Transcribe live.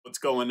What's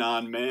going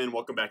on, man?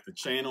 Welcome back to the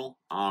channel.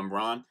 I'm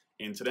Ron,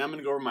 and today I'm going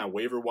to go over my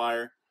waiver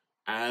wire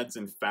ads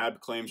and fab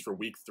claims for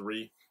week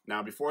 3.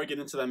 Now, before I get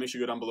into that, make sure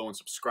you go down below and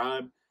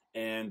subscribe.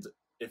 And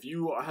if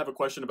you have a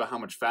question about how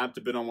much fab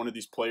to bid on one of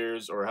these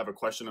players, or have a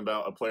question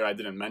about a player I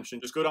didn't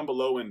mention, just go down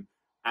below and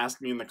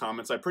ask me in the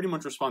comments. I pretty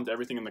much respond to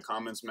everything in the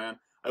comments, man.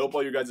 I hope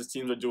all you guys'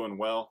 teams are doing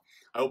well.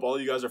 I hope all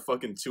you guys are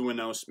fucking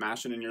 2-0,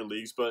 smashing in your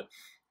leagues, but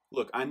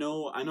look, I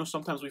know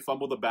sometimes we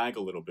fumble the bag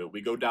a little bit.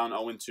 We go down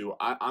 0-2.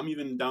 I'm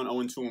even down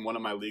 0-2 in one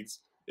of my leagues.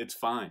 It's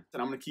fine. And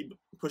I'm going to keep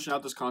pushing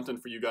out this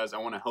content for you guys. I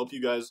want to help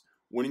you guys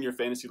win in your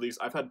fantasy leagues.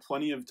 I've had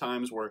plenty of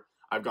times where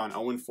I've gone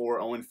 0-4,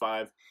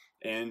 0-5,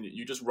 and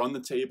you just run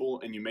the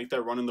table and you make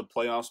that run in the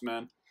playoffs,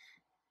 man.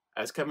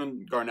 As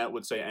Kevin Garnett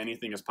would say,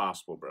 anything is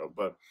possible, bro.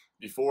 But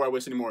before I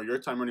waste any more of your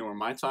time or any more of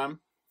my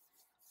time,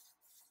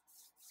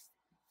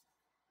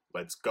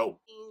 let's go.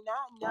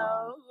 I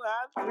know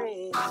I'm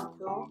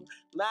critical.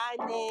 My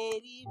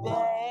nitty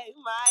bag,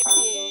 my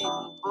kitty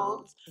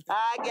boots.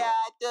 I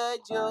got the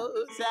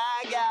juice,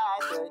 I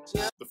got the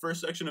juice. The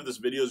first section of this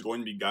video is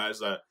going to be guys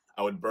that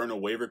I would burn a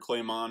waiver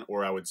claim on,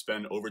 or I would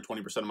spend over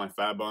 20% of my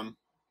fab on.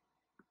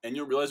 And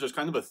you'll realize there's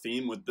kind of a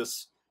theme with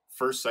this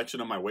first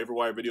section of my waiver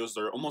wire videos.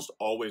 They're almost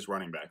always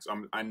running backs.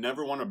 I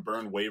never want to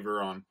burn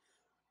waiver on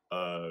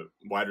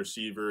wide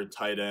receiver,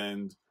 tight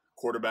end,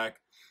 quarterback.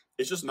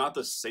 It's just not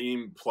the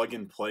same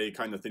plug-and-play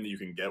kind of thing that you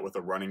can get with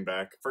a running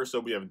back. First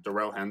up, we have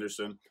Darrell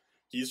Henderson.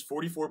 He's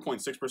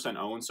 44.6%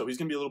 owned, so he's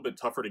going to be a little bit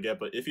tougher to get,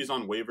 but if he's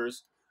on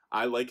waivers,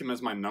 I like him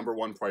as my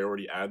 #1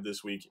 priority ad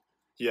this week.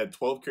 He had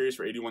 12 carries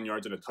for 81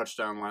 yards and a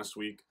touchdown last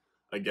week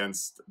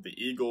against the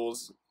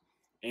Eagles,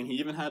 and he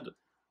even had a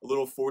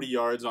little 40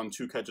 yards on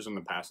 2 catches in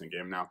the passing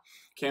game. Now,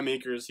 Cam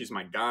Akers, he's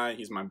my guy,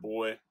 he's my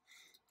boy.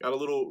 Got a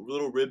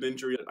little rib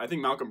injury. I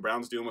think Malcolm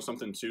Brown's dealing with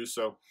something too,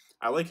 so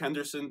I like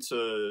Henderson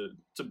to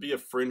be a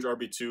fringe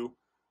RB2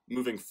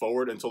 moving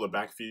forward until the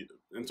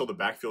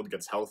backfield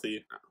gets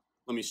healthy.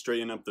 Let me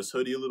straighten up this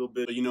hoodie a little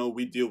bit. But, you know,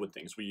 we deal with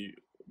things. We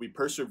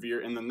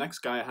persevere. And the next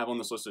guy I have on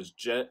this list is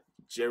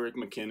Jerick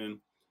McKinnon.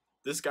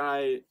 This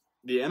guy,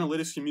 the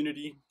analytics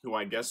community, who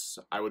I guess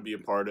I would be a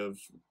part of,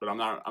 but I'm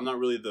not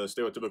really the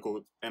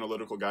stereotypical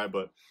analytical guy,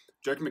 but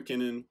Jerick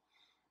McKinnon,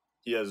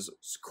 he has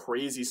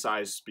crazy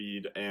size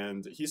speed,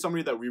 and he's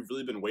somebody that we've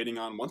really been waiting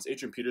on. Once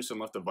Adrian Peterson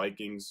left the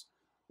Vikings,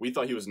 we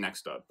thought he was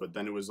next up, but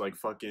then it was like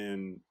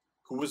fucking,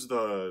 it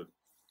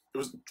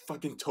was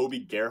fucking Toby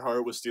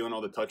Gerhart was stealing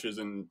all the touches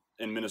in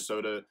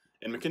Minnesota,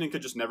 and McKinnon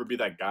could just never be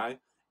that guy.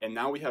 And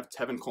now we have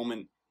Tevin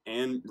Coleman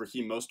and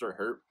Raheem Mostert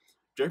hurt.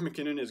 Jerick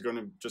McKinnon is going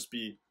to just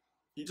be,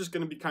 he's just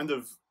going to be kind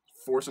of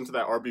forced into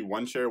that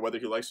RB1 chair, whether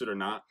he likes it or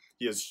not.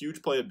 He has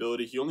huge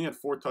playability. He only had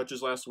 4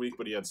 touches last week,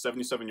 but he had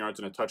 77 yards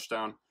and a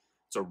touchdown.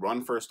 It's a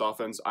run-first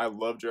offense. I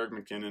love Jerick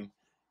McKinnon.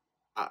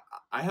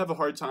 I had a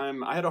hard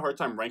time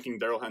ranking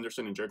Darrell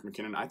Henderson and Jerick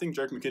McKinnon. I think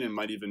Jerick McKinnon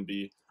might even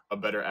be a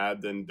better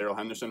ad than Darrell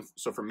Henderson.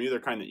 So for me, they're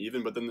kind of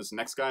even. But then this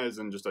next guy is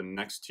in just a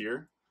next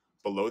tier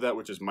below that,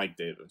 which is Mike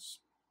Davis.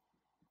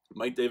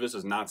 Mike Davis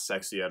is not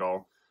sexy at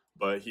all,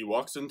 but he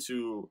walks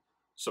into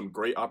some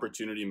great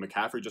opportunity.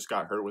 McCaffrey just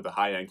got hurt with a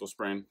high ankle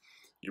sprain.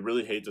 You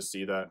really hate to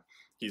see that.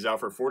 He's out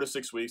for 4 to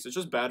 6 weeks. It's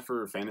just bad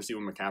for fantasy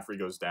when McCaffrey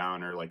goes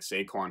down, or like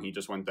Saquon, he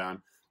just went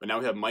down. But now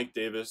we have Mike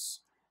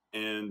Davis,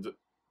 and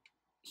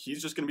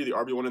he's just going to be the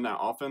RB1 in that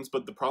offense.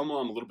 But the problem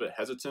I'm a little bit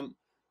hesitant,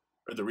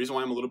 or the reason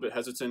why I'm a little bit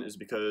hesitant, is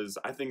because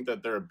I think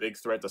that they're a big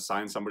threat to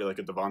sign somebody like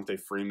a Devontae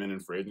Freeman in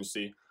free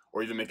agency,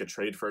 or even make a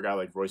trade for a guy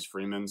like Royce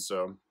Freeman.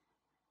 So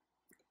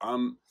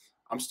I'm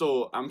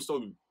still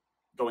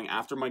going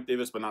after Mike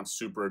Davis, but not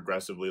super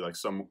aggressively like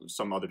some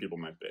other people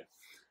might be.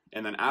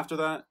 And then after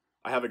that,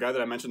 I have a guy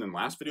that I mentioned in the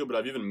last video, but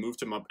I've even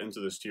moved him up into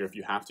this tier if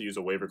you have to use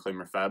a waiver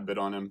claim or fab bid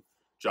on him.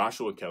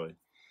 Joshua Kelly.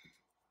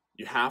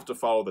 You have to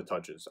follow the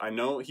touches. I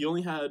know he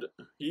only had,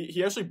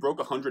 he actually broke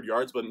 100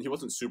 yards, but he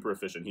wasn't super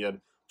efficient. He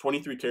had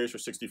 23 carries for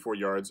 64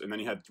 yards, and then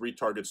he had 3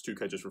 targets, 2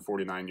 catches for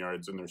 49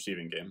 yards in the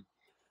receiving game.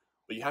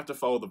 But you have to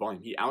follow the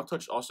volume. He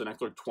outtouched Austin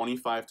Eckler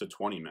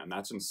 25-20, man.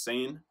 That's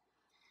insane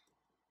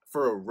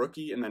for a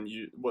rookie. And then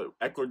what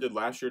Eckler did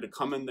last year to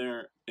come in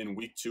there in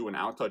week 2 and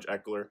outtouch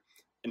Eckler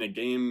in a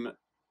game,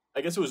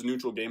 I guess it was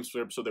neutral game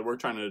script, so they were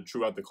trying to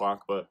true out the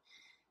clock, but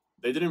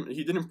he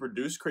didn't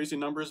produce crazy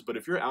numbers. But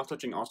if you're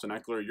out-touching Austin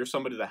Eckler, you're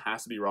somebody that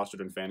has to be rostered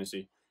in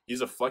fantasy.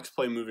 He's a flex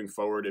play moving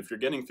forward. If you're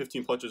getting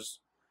 15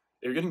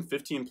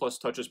 plus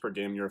touches per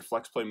game, you're a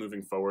flex play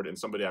moving forward and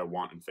somebody I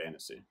want in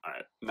fantasy. All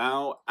right.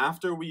 Now,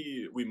 after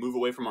we move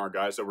away from our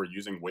guys that we're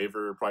using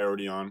waiver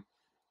priority on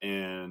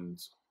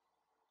and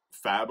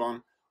fab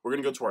on, we're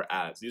going to go to our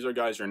ads. These are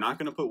guys you're not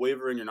going to put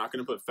waiver in, you're not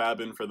going to put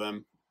fab in for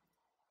them.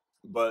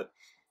 But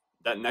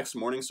that next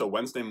morning, so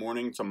Wednesday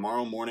morning,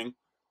 tomorrow morning,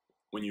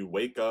 when you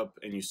wake up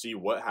and you see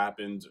what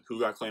happened, who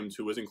got claimed,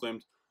 who wasn't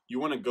claimed, you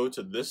want to go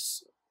to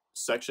this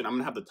section. I'm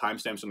going to have the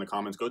timestamps in the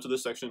comments. Go to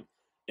this section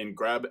and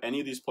grab any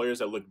of these players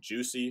that look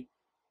juicy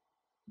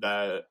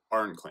that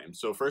aren't claimed.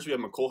 So first we have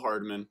Mecole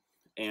Hardman,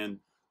 and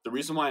the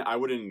reason why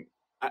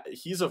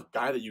he's a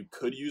guy that you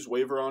could use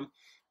waiver on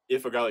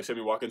if a guy like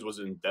Sammy Watkins was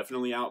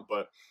indefinitely out,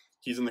 but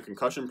he's in the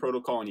concussion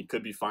protocol and he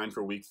could be fine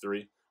for week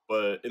 3.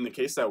 But in the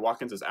case that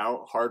Watkins is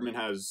out, Hardman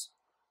has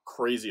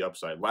crazy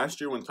upside. Last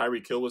year when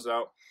Tyreek Hill was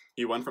out,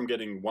 he went from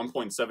getting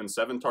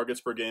 1.77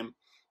 targets per game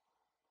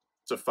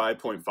to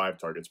 5.5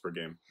 targets per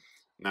game.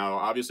 Now,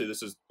 obviously,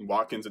 this is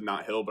Watkins and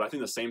not Hill, but I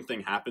think the same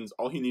thing happens.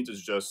 All he needs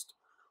is just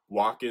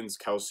Watkins,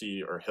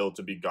 Kelsey, or Hill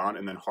to be gone,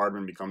 and then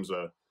Hardman becomes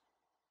a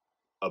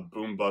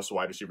boom bust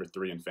wide receiver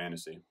 3 in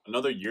fantasy.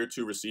 Another year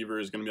 2 receiver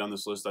is going to be on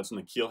this list. That's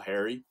N'Keal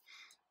Harry.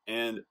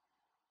 And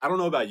I don't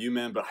know about you,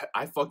 man, but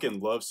I fucking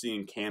love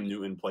seeing Cam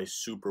Newton play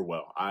super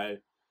well.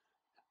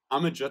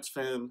 I'm a Jets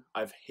fan.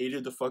 I've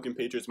hated the fucking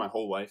Patriots my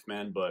whole life,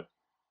 man, but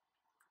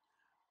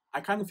I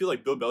kind of feel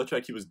like Bill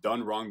Belichick, he was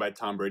done wrong by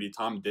Tom Brady.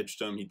 Tom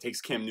ditched him. He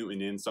takes Cam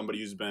Newton in, somebody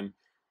who's been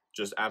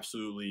just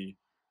absolutely,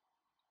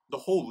 the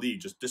whole league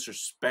just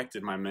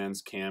disrespected my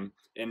man's Cam.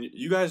 And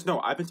you guys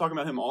know, I've been talking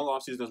about him all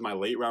offseason as my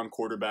late round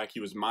quarterback. He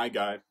was my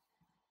guy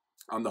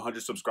on the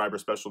 100 subscriber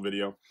special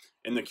video.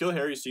 And N'Keal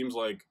Harry seems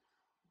like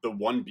the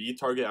 1B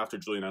target after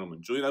Julian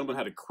Edelman. Julian Edelman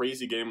had a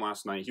crazy game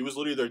last night. He was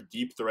literally their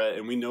deep threat,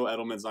 and we know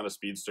Edelman's not a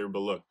speedster, but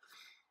look,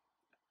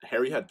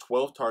 Harry had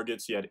 12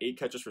 targets. He had 8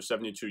 catches for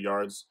 72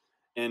 yards.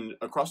 And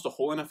across the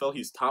whole NFL,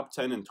 he's top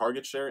 10 in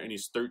target share, and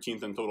he's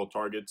 13th in total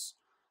targets.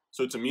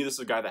 So to me, this is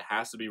a guy that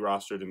has to be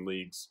rostered in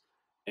leagues.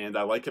 And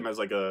I like him as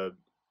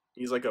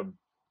he's like a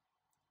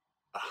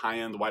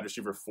high-end wide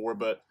receiver 4.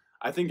 But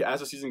I think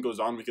as the season goes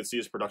on, we could see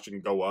his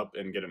production go up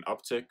and get an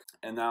uptick.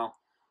 And now,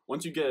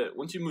 once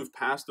you move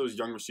past those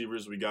young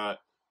receivers, we got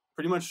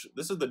pretty much,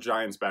 this is the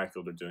Giants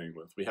backfield they're dealing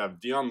with. We have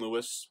Dion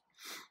Lewis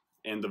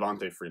and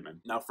Devontae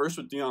Freeman. Now, first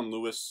with Dion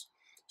Lewis,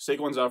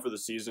 Saquon's out for the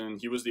season.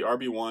 He was the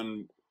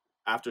RB1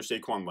 after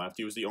Saquon left.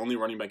 He was the only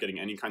running back getting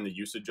any kind of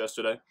usage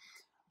yesterday.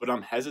 But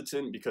I'm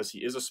hesitant because he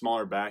is a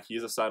smaller back. He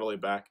is a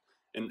satellite back.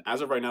 And as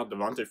of right now,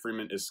 Devontae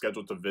Freeman is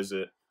scheduled to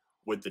visit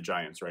with the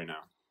Giants right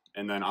now.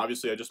 And then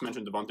obviously I just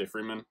mentioned Devontae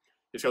Freeman.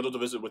 He's scheduled to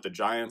visit with the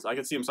Giants. I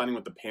could see him signing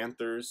with the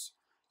Panthers.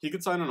 He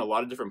could sign in a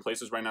lot of different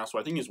places right now, so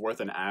I think he's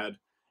worth an ad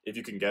if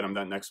you can get him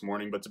that next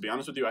morning. But to be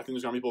honest with you, I think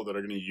there's going to be people that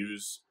are going to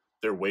use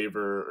their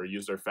waiver or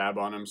use their fab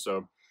on him.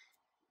 So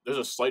there's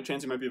a slight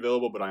chance he might be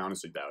available, but I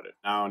honestly doubt it.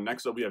 Now,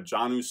 next up, we have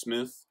Jonnu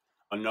Smith,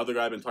 another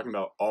guy I've been talking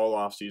about all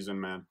offseason,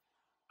 man.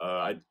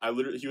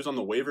 He was on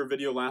the waiver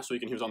video last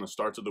week, and he was on the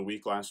starts of the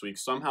week last week.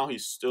 Somehow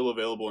he's still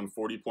available in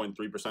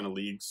 40.3% of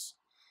leagues.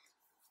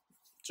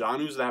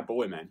 Jonnu's that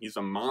boy, man. He's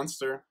a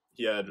monster.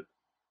 He had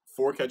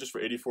 4 catches for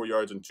 84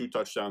 yards and 2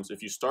 touchdowns.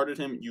 If you started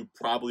him, you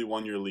probably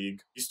won your league.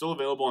 He's still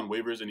available on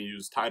waivers, and he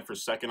was tied for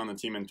second on the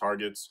team in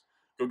targets.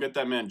 Go get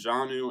that man,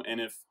 Jonnu.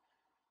 And if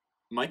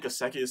Mike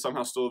Gesicki is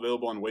somehow still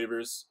available on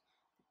waivers,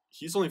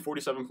 he's only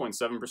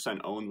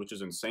 47.7% owned, which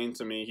is insane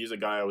to me. He's a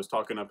guy I was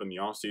talking up in the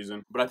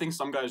offseason. But I think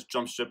some guys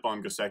jump ship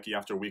on Gesicki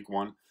after week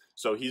 1.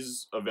 So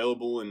he's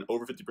available in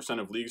over 50%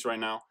 of leagues right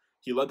now.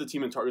 He led the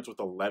team in targets with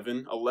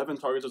 11. 11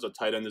 targets as a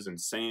tight end is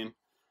insane.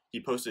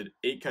 He posted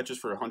 8 catches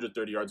for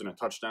 130 yards and a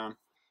touchdown.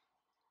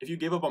 If you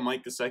gave up on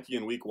Mike Gesicki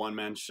in week 1,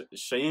 man,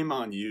 shame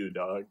on you,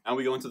 dog. Now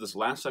we go into this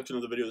last section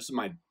of the video. This is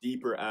my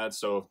deeper ad.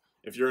 So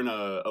if you're in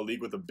a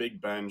league with a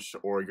big bench,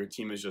 or your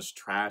team is just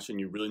trash and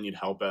you really need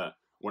help at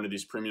one of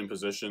these premium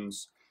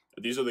positions,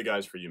 these are the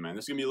guys for you, man.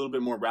 This is going to be a little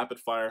bit more rapid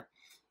fire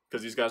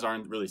because these guys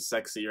aren't really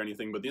sexy or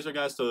anything, but these are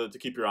guys to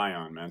keep your eye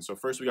on, man. So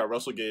first we got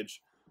Russell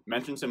Gage.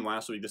 Mentioned him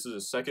last week. This is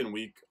his second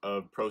week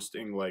of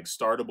posting like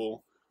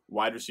startable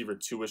wide receiver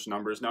 2-ish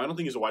numbers. Now, I don't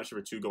think he's a wide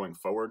receiver 2 going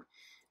forward,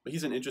 but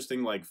he's an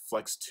interesting like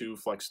flex 2,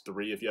 flex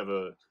 3 if you have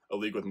a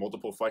league with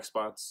multiple flex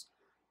spots.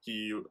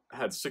 He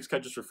had 6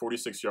 catches for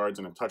 46 yards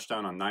and a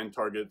touchdown on 9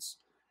 targets.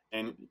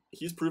 And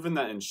he's proven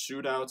that in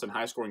shootouts and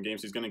high-scoring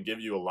games, he's going to give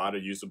you a lot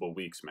of usable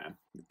weeks, man.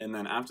 And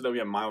then after that, we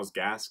have Myles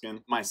Gaskin.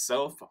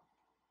 Myself,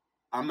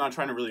 I'm not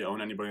trying to really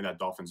own anybody in that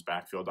Dolphins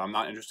backfield. I'm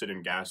not interested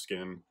in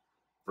Gaskin,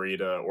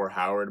 Breida, or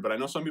Howard. But I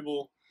know some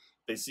people,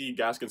 they see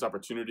Gaskin's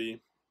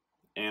opportunity,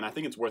 and I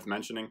think it's worth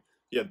mentioning.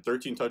 He had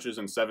 13 touches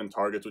and 7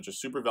 targets, which is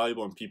super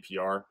valuable in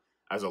PPR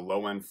as a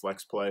low-end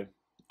flex play.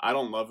 I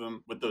don't love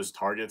him with those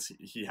targets.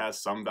 He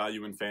has some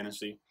value in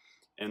fantasy.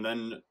 And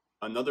then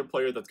another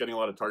player that's getting a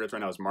lot of targets right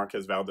now is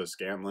Marquez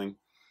Valdes-Scantling.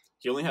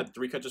 He only had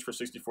 3 catches for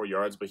 64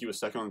 yards, but he was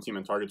second on the team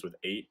in targets with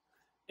 8.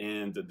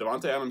 And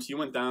Davante Adams, he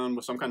went down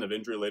with some kind of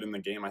injury late in the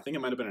game. I think it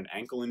might have been an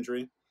ankle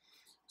injury.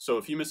 So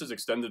if he misses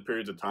extended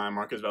periods of time,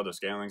 Marquez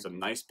Valdes-Scantling's a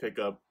nice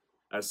pickup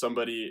as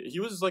somebody. He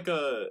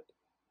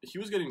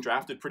was getting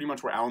drafted pretty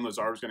much where Allen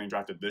Lazard was getting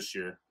drafted this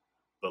year,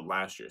 but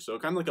last year. So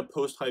kind of like a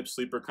post-hype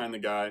sleeper kind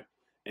of guy.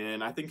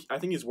 And I think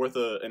he's worth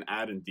an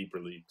ad in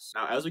deeper leagues.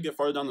 Now, as we get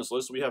farther down this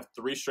list, we have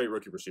 3 straight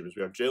rookie receivers.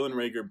 We have Jalen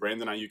Reagor,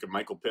 Brandon Ayuk, and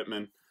Michael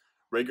Pittman.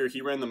 Reagor,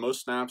 he ran the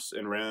most snaps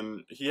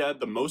and he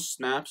had the most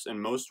snaps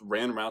and most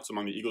ran routes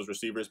among the Eagles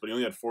receivers, but he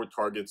only had 4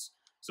 targets.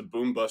 It's a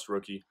boom-bust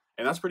rookie.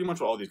 And that's pretty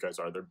much what all these guys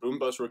are. They're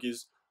boom-bust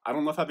rookies. I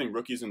don't love having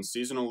rookies in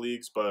seasonal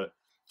leagues, but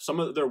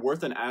they're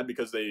worth an ad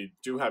because they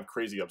do have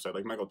crazy upside.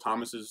 Like Michael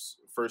Thomas's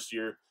first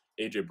year,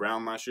 A.J.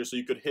 Brown last year. So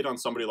you could hit on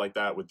somebody like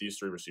that with these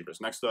 3 receivers.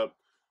 Next up,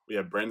 we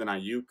have Brandon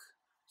Ayuk.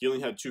 He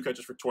only had 2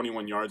 catches for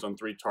 21 yards on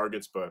 3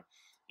 targets, but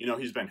you know,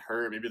 he's been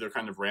hurt. Maybe they're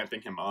kind of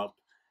ramping him up.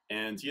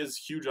 And he has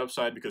huge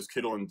upside because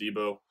Kittle and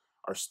Debo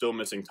are still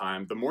missing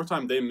time. The more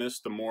time they miss,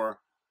 the more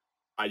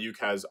Ayuk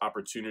has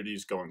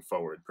opportunities going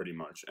forward, pretty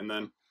much. And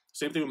then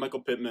same thing with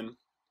Michael Pittman.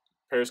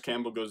 Paris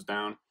Campbell goes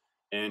down,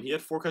 and he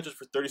had 4 catches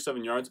for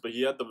 37 yards, but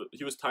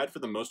he was tied for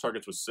the most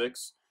targets with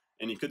 6,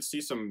 and you could see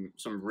some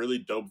really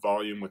dope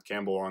volume with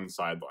Campbell on the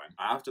sideline.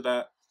 After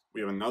that, we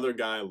have another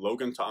guy,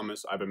 Logan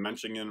Thomas. I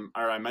mentioned him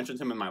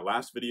in my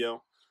last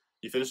video.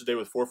 He finished the day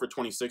with 4 for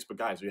 26, but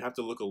guys, we have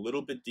to look a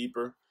little bit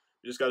deeper.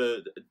 We just got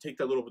to take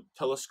that little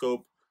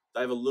telescope,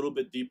 dive a little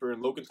bit deeper.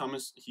 And Logan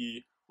Thomas,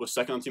 he was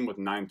second on the team with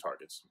 9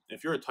 targets.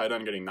 If you're a tight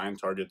end getting 9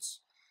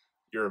 targets,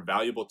 you're a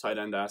valuable tight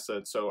end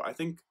asset. So I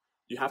think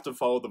you have to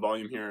follow the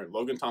volume here.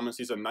 Logan Thomas,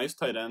 he's a nice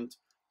tight end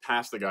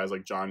past the guys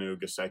like Jonnu,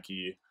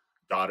 Gesicki,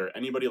 Goddard,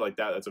 anybody like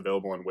that that's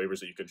available on waivers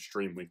that you can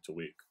stream week to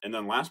week. And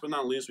then last but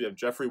not least, we have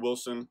Jeffrey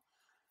Wilson.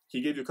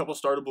 He gave you a couple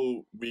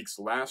startable weeks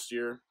last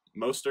year.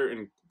 Mostert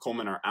and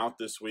Coleman are out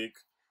this week.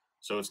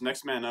 So it's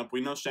next man up.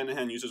 We know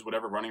Shanahan uses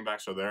whatever running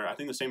backs are there. I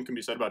think the same can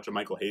be said about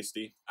JaMycal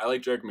Hasty. I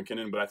like Jerick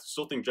McKinnon, but I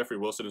still think Jeffrey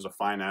Wilson is a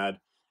fine add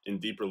in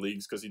deeper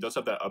leagues because he does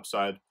have that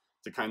upside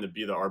to kind of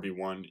be the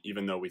RB1,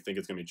 even though we think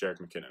it's going to be Jerick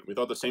McKinnon. We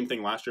thought the same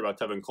thing last year about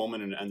Tevin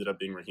Coleman, and it ended up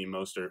being Raheem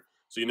Mostert.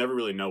 So you never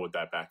really know with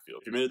that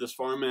backfield. If you made it this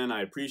far, man,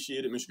 I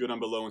appreciate it. Make sure you go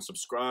down below and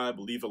subscribe.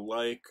 Leave a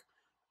like.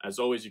 As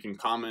always, you can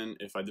comment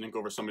if I didn't go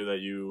over somebody that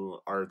you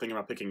are thinking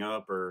about picking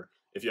up, or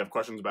if you have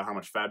questions about how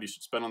much fab you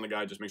should spend on the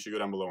guy, just make sure you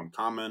go down below and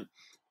comment.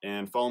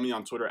 And follow me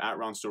on Twitter at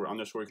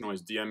 @RonStewart_. You can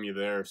always DM me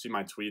there. See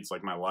my tweets,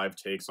 like my live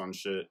takes on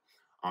shit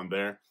on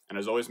there. And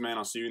as always, man,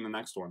 I'll see you in the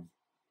next one.